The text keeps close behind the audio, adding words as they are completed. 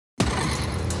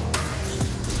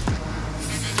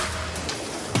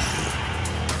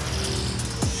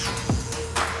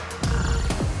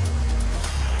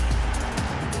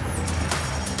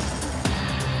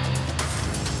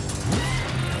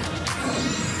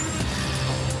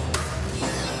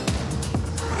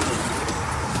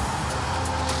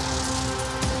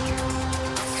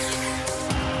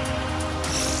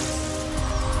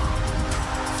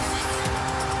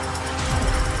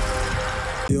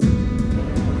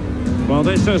Well,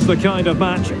 this is the kind of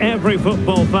match every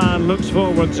football fan looks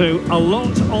forward to. A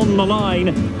lot on the line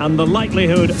and the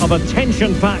likelihood of a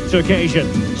tension-packed occasion.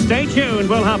 Stay tuned,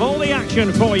 we'll have all the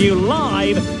action for you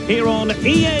live here on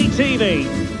EA TV.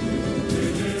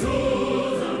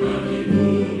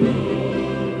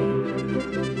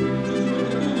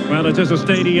 Well, it is a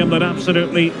stadium that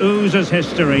absolutely oozes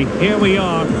history. Here we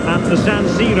are at the San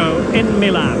Siro in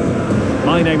Milan.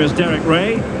 My name is Derek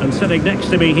Ray, and sitting next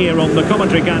to me here on the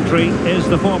commentary gantry is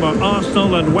the former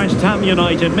Arsenal and West Ham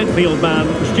United midfield man,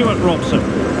 Stuart Robson.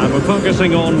 And we're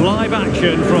focusing on live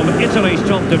action from Italy's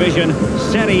top division,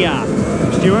 Serie A.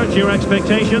 Stuart, your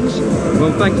expectations?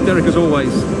 Well, thanks, Derek, as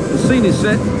always. The scene is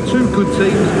set, two good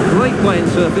teams, great playing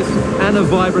surface, and a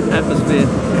vibrant atmosphere.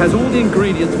 It has all the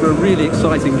ingredients for a really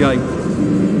exciting game.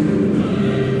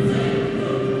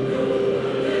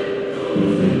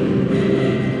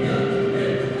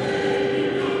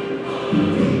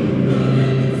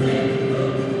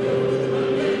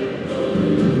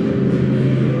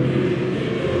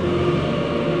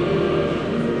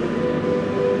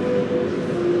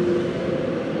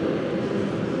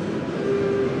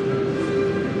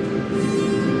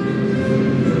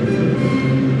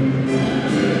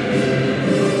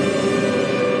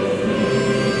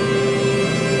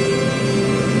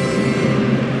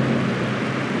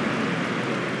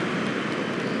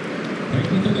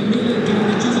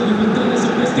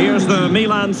 Here's the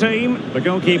Milan team. The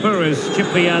goalkeeper is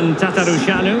Ciprian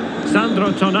Tatarusanu.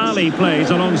 Sandro Tonali plays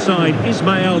alongside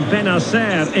Ismael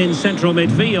Benacer in central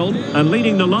midfield. And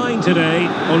leading the line today,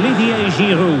 Olivier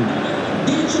Giroud.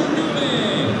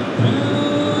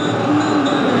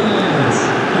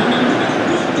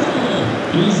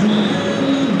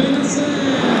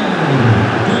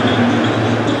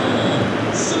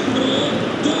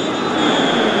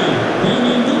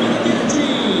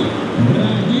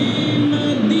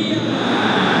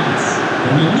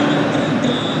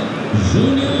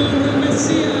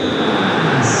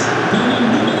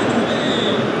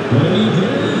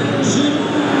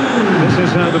 This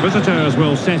is how the visitors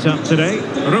will set up today.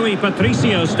 Rui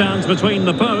Patricio stands between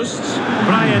the posts.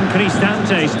 Brian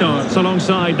Cristante starts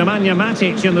alongside Nemanja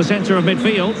Matic in the centre of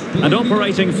midfield. And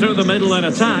operating through the middle in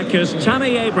attack is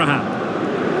Tammy Abraham.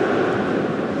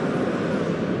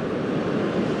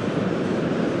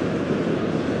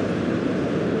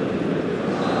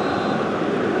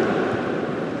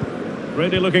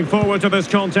 Really looking forward to this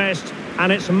contest.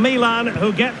 And it's Milan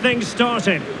who get things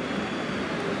started.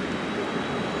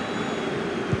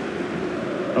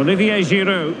 Olivier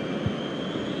Giroud.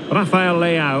 Rafael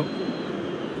Leao.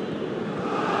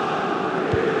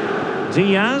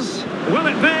 Diaz. Will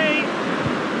it be?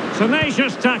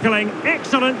 Tenacious tackling.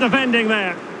 Excellent defending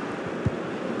there.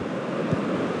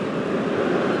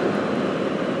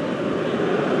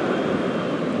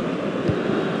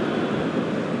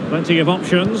 Plenty of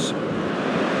options.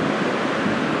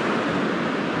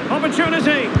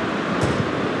 Opportunity.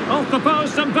 Off the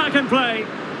post and back in play.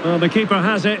 Well, the keeper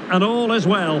has it, and all is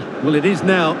well. Well, it is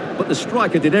now, but the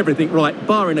striker did everything right,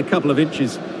 barring a couple of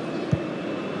inches.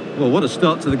 Well, what a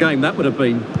start to the game that would have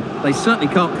been. They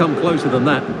certainly can't come closer than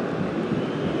that.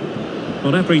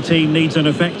 Well, every team needs an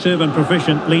effective and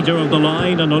proficient leader of the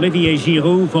line, and Olivier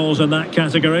Giroud falls in that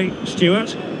category.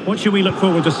 Stuart, what should we look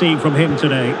forward to seeing from him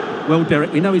today? Well,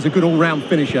 Derek, we know he's a good all-round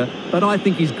finisher, but I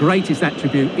think his greatest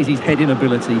attribute is his heading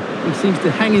ability. He seems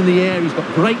to hang in the air, he's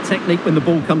got great technique when the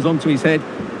ball comes onto his head,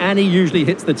 and he usually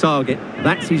hits the target.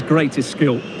 That's his greatest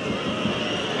skill.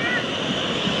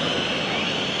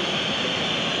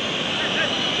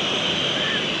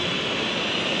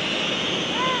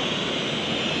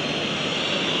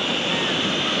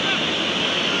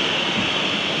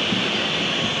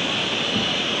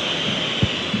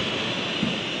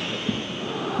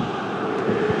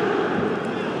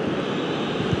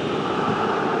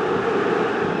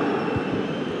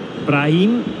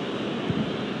 Brahim.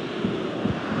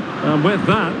 And with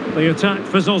that, the attack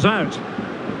fizzles out.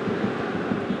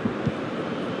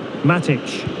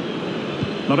 Matic.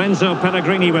 Lorenzo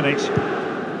Pellegrini with it.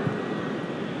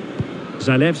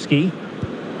 Zalewski.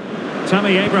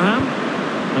 Tammy Abraham.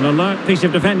 An alert piece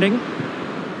of defending.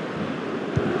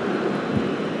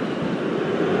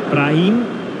 Brahim.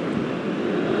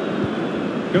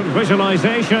 Good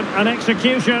visualisation and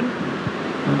execution.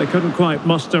 And they couldn't quite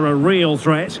muster a real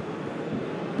threat.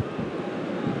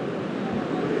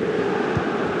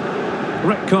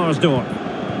 Rick Karsdorp.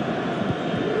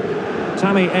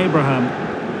 Tammy Abraham.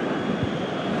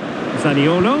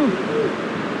 Zaniolo.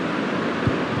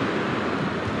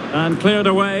 And cleared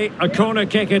away. A corner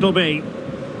kick it'll be.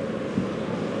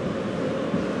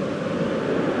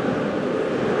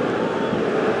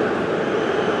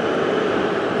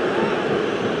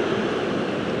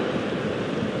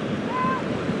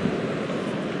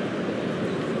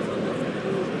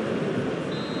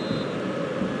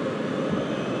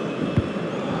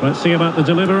 Let's see about the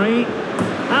delivery.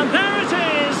 And there it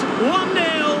is,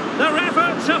 1-0. Their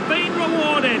efforts have been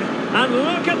rewarded. And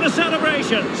look at the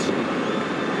celebrations.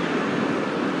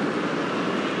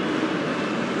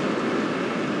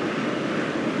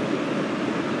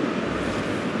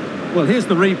 Well, here's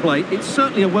the replay. It's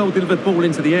certainly a well-delivered ball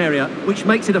into the area, which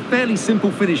makes it a fairly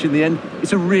simple finish in the end.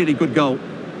 It's a really good goal.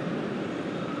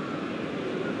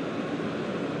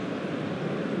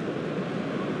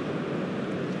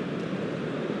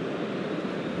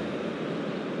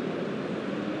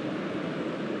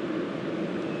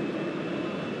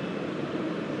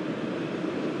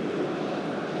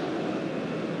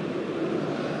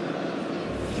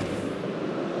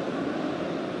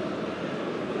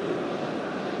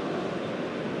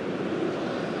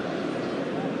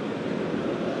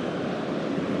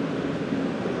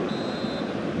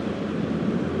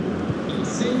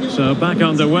 So back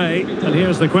underway, and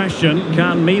here's the question,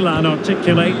 can Milan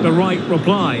articulate the right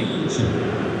reply?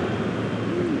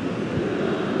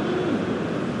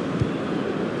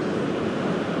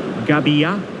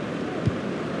 Gabia.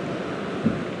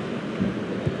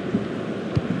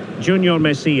 Junior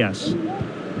Messias.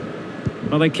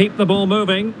 Well, they keep the ball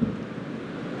moving.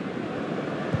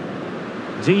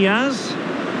 Diaz.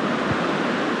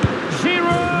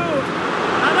 Giroud!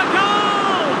 And a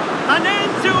goal! An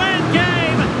end-to-end game!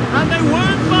 And they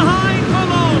weren't behind for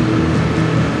long.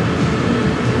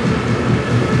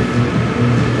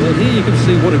 Well, here you can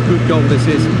see what a good goal this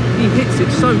is. He hits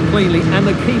it so cleanly and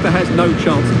the keeper has no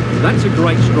chance. That's a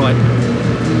great strike.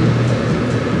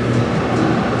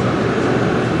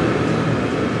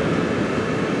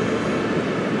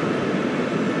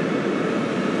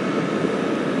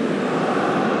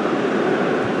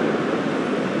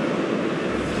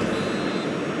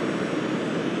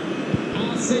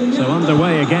 So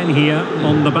underway again here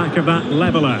on the back of that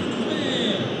leveller.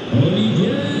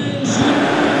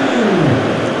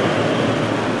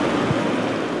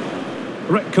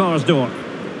 Rick Karsdorp.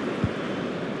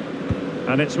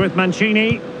 And it's with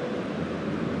Mancini.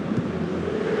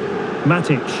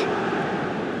 Matic.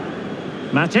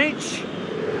 Matic.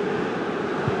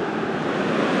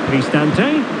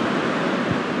 Cristante.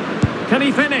 Can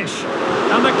he finish?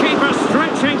 And the keeper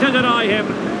stretching to deny him.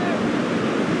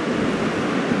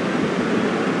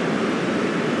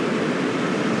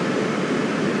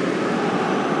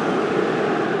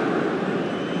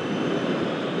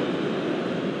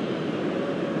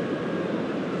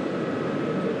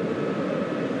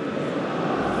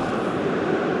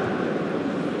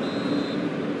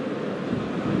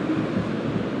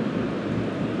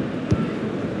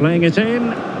 Playing it in.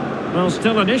 Well,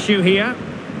 still an issue here.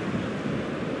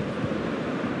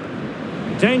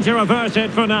 Danger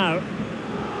averted for now.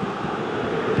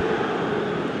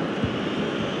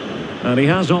 And he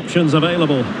has options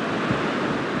available.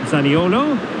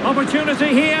 Zaniolo. Opportunity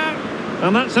here.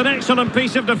 And that's an excellent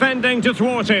piece of defending to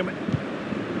thwart him.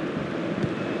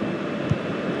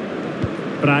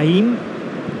 Brahim.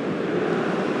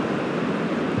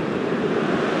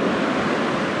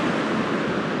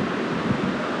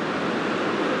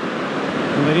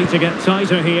 They need to get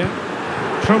tighter here.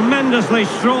 Tremendously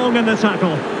strong in the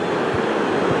tackle.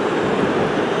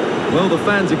 Well, the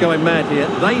fans are going mad here.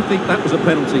 They think that was a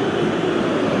penalty.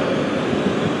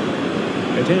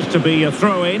 It is to be a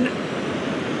throw-in.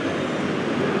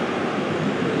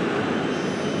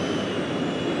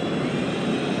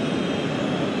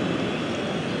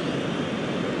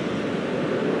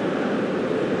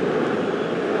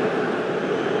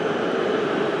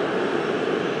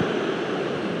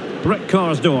 Rick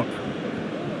Karsdorp.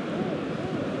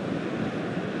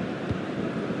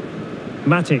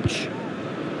 Matic.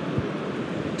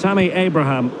 Tammy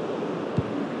Abraham.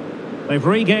 They've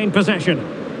regained possession.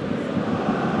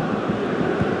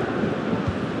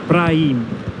 Brahim.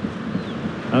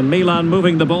 And Milan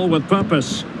moving the ball with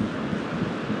purpose.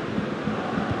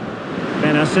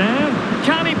 Benacer.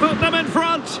 Can he put them in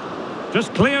front?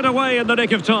 Just cleared away in the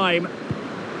nick of time.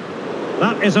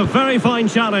 That is a very fine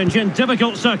challenge in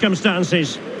difficult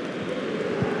circumstances.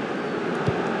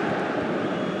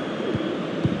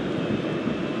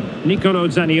 Nicolo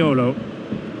Zaniolo.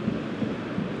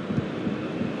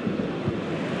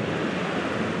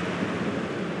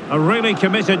 A really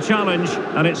committed challenge,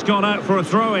 and it's gone out for a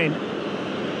throw-in.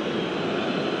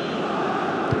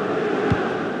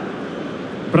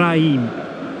 Brahim.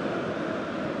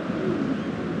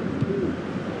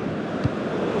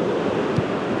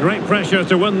 Great pressure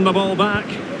to win the ball back.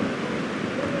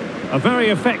 A very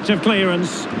effective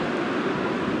clearance.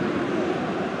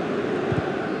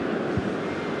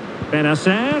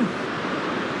 Benacer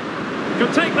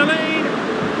could take the lead.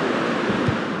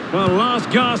 Well, last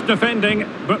gasp defending,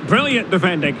 but brilliant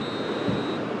defending.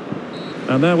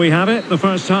 And there we have it. The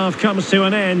first half comes to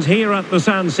an end here at the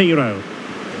San Siro.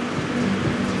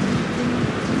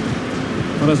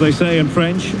 Well, as they say in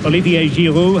French, Olivier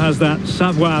Giroud has that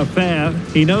savoir-faire.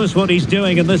 He knows what he's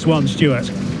doing in this one,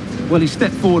 Stuart. Well, he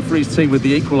stepped forward for his team with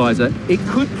the equaliser. It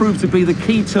could prove to be the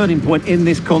key turning point in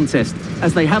this contest,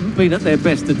 as they haven't been at their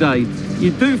best today.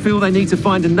 You do feel they need to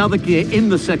find another gear in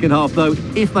the second half, though,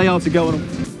 if they are to go on.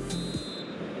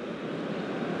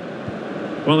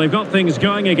 Well, they've got things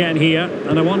going again here,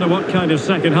 and I wonder what kind of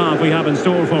second half we have in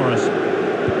store for us.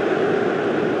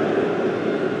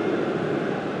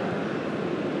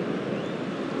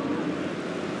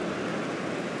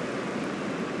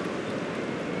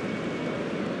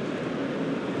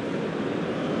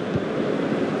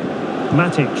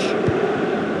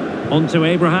 Matic. On to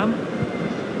Abraham.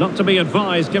 Not to be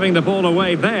advised giving the ball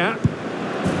away there.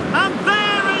 And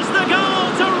there is the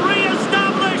goal to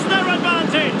re-establish their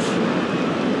advantage.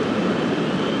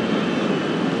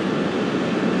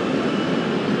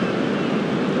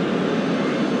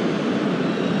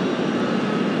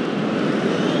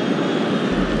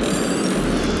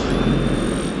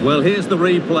 Well, here's the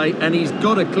replay, and he's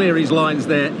got to clear his lines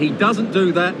there. He doesn't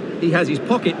do that. He has his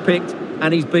pocket picked,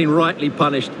 and he's been rightly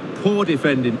punished. Poor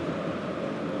defending.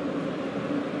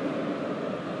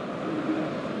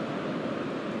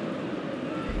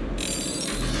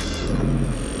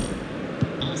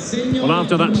 Well,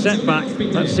 after that setback,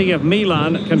 let's see if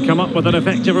Milan can come up with an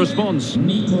effective response.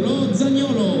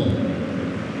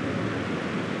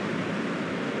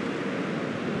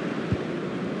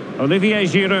 Olivier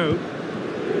Giroud.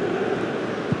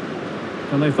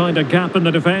 Can they find a gap in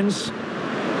the defence?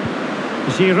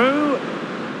 Giroud.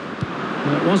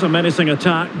 Well, it was a menacing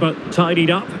attack, but tidied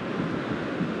up.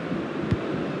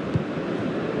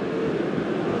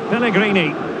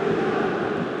 Pellegrini.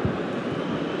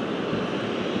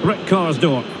 Rick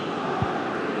Karsdorp.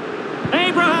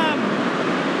 Abraham!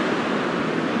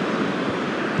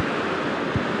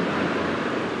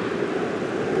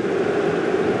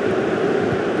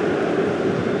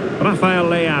 Rafael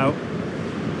Leao.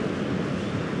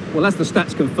 Well, as the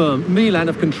stats confirm, Milan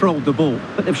have controlled the ball,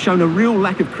 but they've shown a real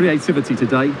lack of creativity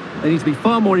today. They need to be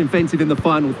far more inventive in the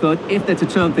final third if they're to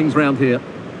turn things round here.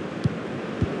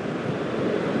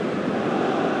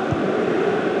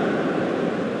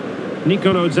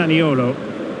 Nicolo Zaniolo.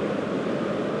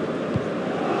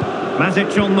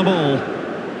 Matic on the ball.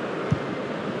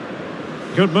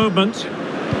 Good movement.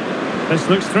 This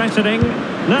looks threatening.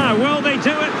 Now, will they do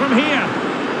it from here?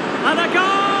 And a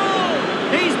goal!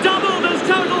 He's doubled his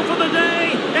total for the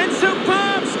day in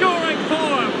superb scoring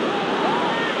form.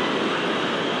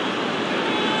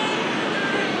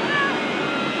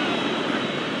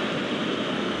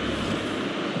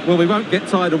 Well, we won't get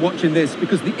tired of watching this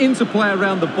because the interplay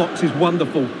around the box is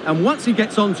wonderful. And once he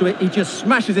gets onto it, he just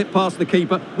smashes it past the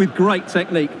keeper with great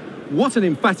technique. What an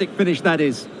emphatic finish that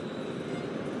is.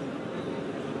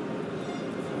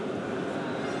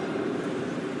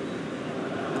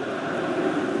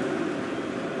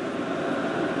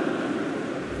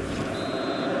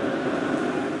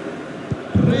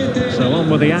 So on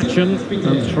with the action, and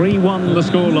 3-1 the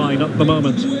scoreline at the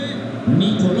moment.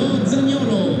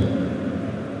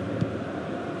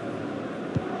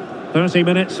 30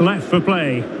 minutes left for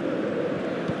play.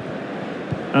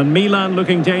 And Milan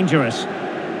looking dangerous.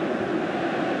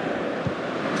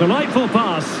 Delightful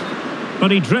pass,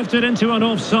 but he drifted into an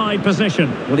offside position.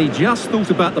 Well, he just thought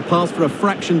about the pass for a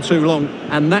fraction too long,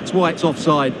 and that's why it's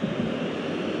offside.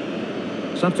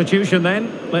 Substitution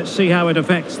then. Let's see how it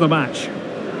affects the match.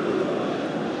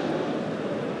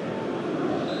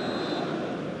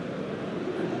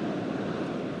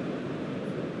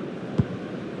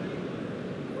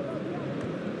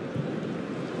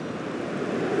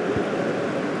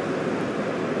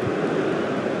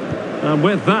 And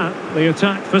with that, the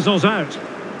attack fizzles out.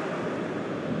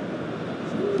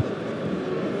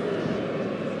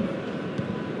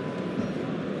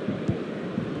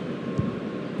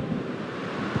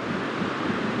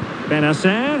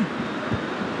 Benacer.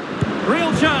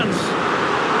 Real chance.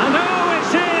 And oh,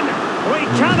 it's in! We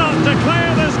cannot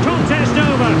declare this contest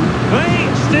over. They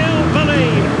still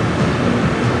believe.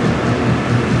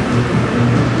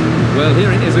 Well,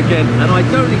 here it is again, and I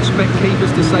don't expect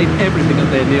keepers to save everything at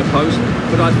their near post,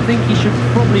 but I think he should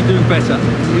probably do better.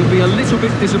 He'll be a little bit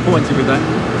disappointed with that.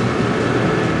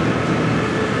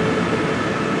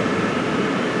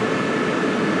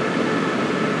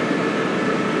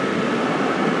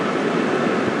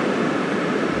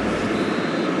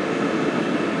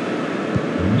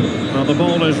 Well, the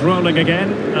ball is rolling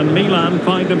again, and Milan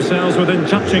find themselves within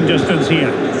touching distance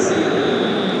here.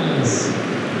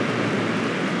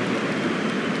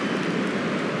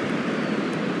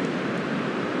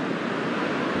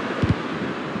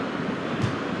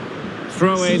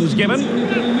 throw-ins given. There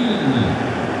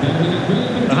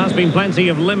has been plenty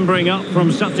of limbering up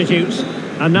from substitutes,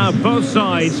 and now both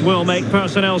sides will make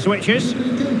personnel switches.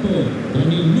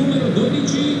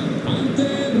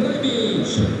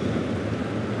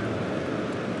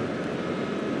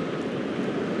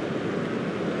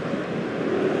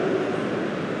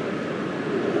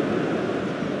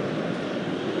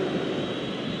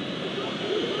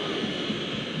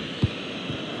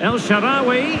 El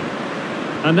Shaarawy,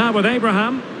 and now with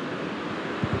Abraham.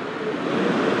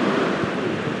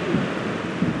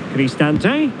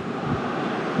 Cristante.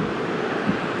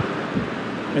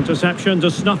 Interception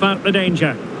to snuff out the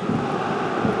danger.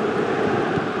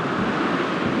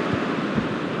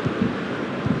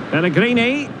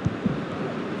 Pellegrini.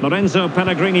 Lorenzo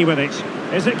Pellegrini with it.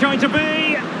 Is it going to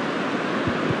be?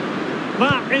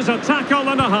 That is a tackle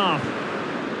and a half.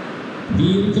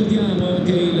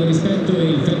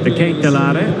 The Kate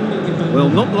Delare. Well,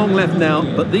 not long left now,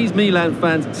 but these Milan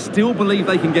fans still believe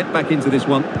they can get back into this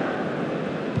one.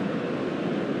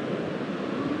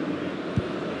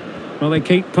 Well, they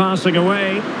keep passing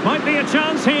away. Might be a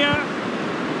chance here.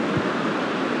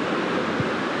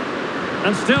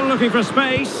 And still looking for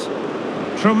space.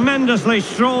 Tremendously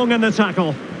strong in the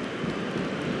tackle.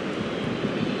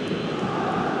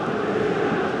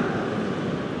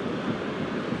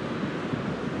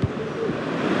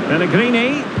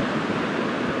 Pellegrini.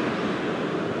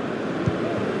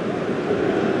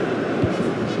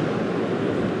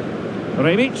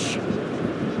 Rebic.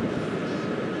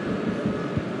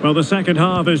 Well, the second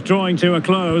half is drawing to a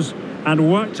close,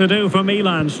 and work to do for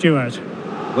Milan, Stuart.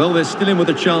 Well, they're still in with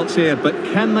a chance here, but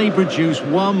can they produce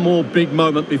one more big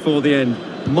moment before the end?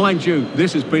 Mind you,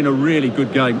 this has been a really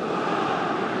good game.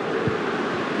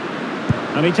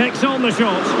 And he takes on the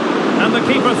shot, and the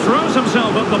keeper throws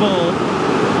himself at the ball.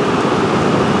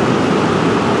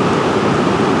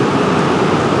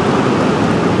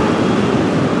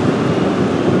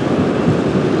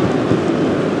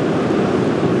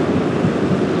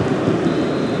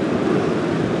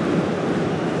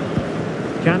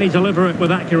 Can he deliver it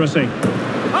with accuracy?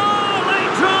 Oh,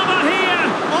 late drama here!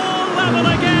 All level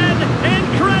again!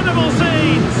 Incredible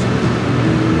scenes!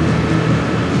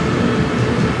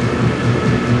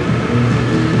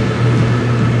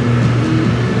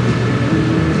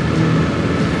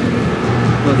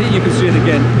 Well, here you can see it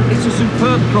again. It's a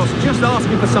superb cross, just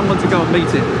asking for someone to go and meet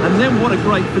it. And then what a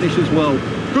great finish as well.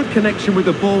 Good connection with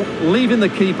the ball, leaving the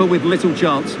keeper with little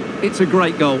chance. It's a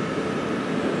great goal.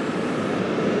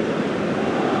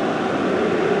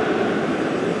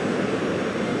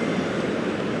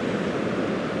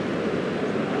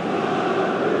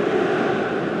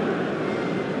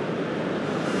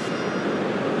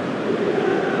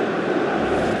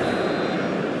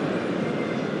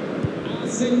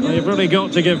 Well, you've really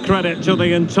got to give credit to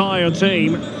the entire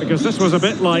team, because this was a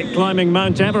bit like climbing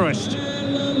Mount Everest.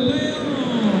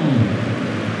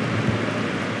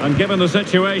 And given the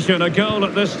situation, a goal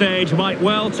at this stage might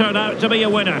well turn out to be a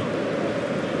winner.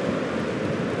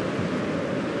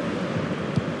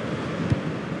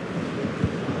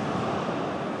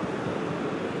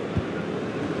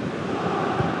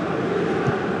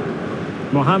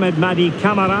 Mohamed Madi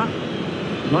Camara.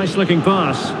 Nice looking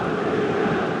pass.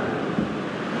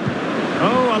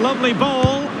 Oh, a lovely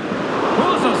ball.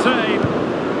 What a save.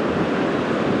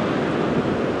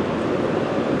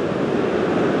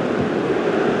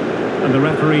 And the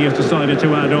referee has decided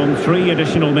to add on 3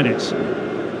 additional minutes.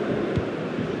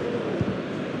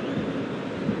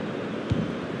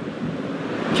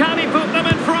 Can he put them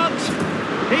in front?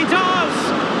 He does!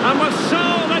 And with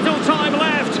so little time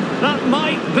left, that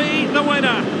might be the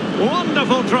winner.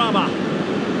 Wonderful drama.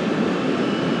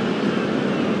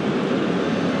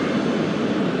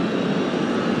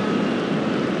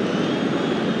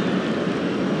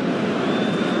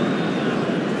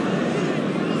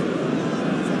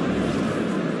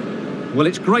 Well,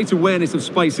 it's great awareness of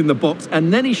space in the box,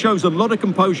 and then he shows a lot of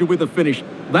composure with the finish.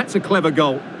 That's a clever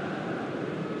goal.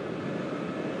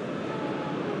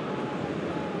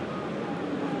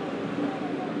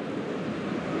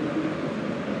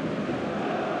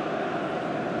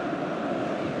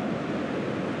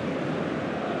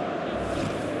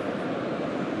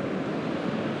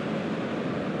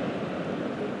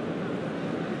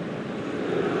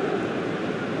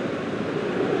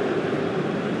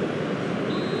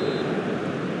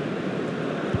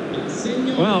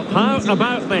 Well, how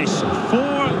about this?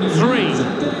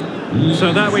 4-3.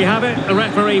 So there we have it. The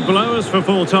referee blows for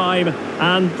full time,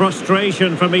 and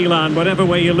frustration for Milan, whatever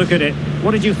way you look at it.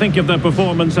 What did you think of their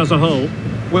performance as a whole?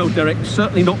 Well, Derek,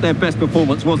 certainly not their best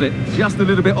performance, was it? Just a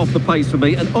little bit off the pace for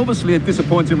me, and obviously a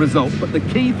disappointing result. But the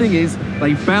key thing is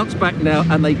they bounce back now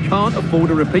and they can't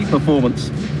afford a repeat performance.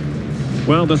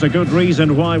 Well, there's a good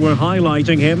reason why we're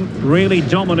highlighting him. Really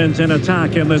dominant in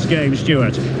attack in this game,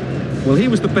 Stuart. Well, he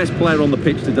was the best player on the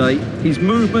pitch today. His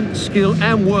movement, skill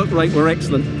and work rate were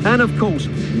excellent. And of course,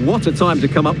 what a time to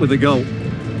come up with a goal.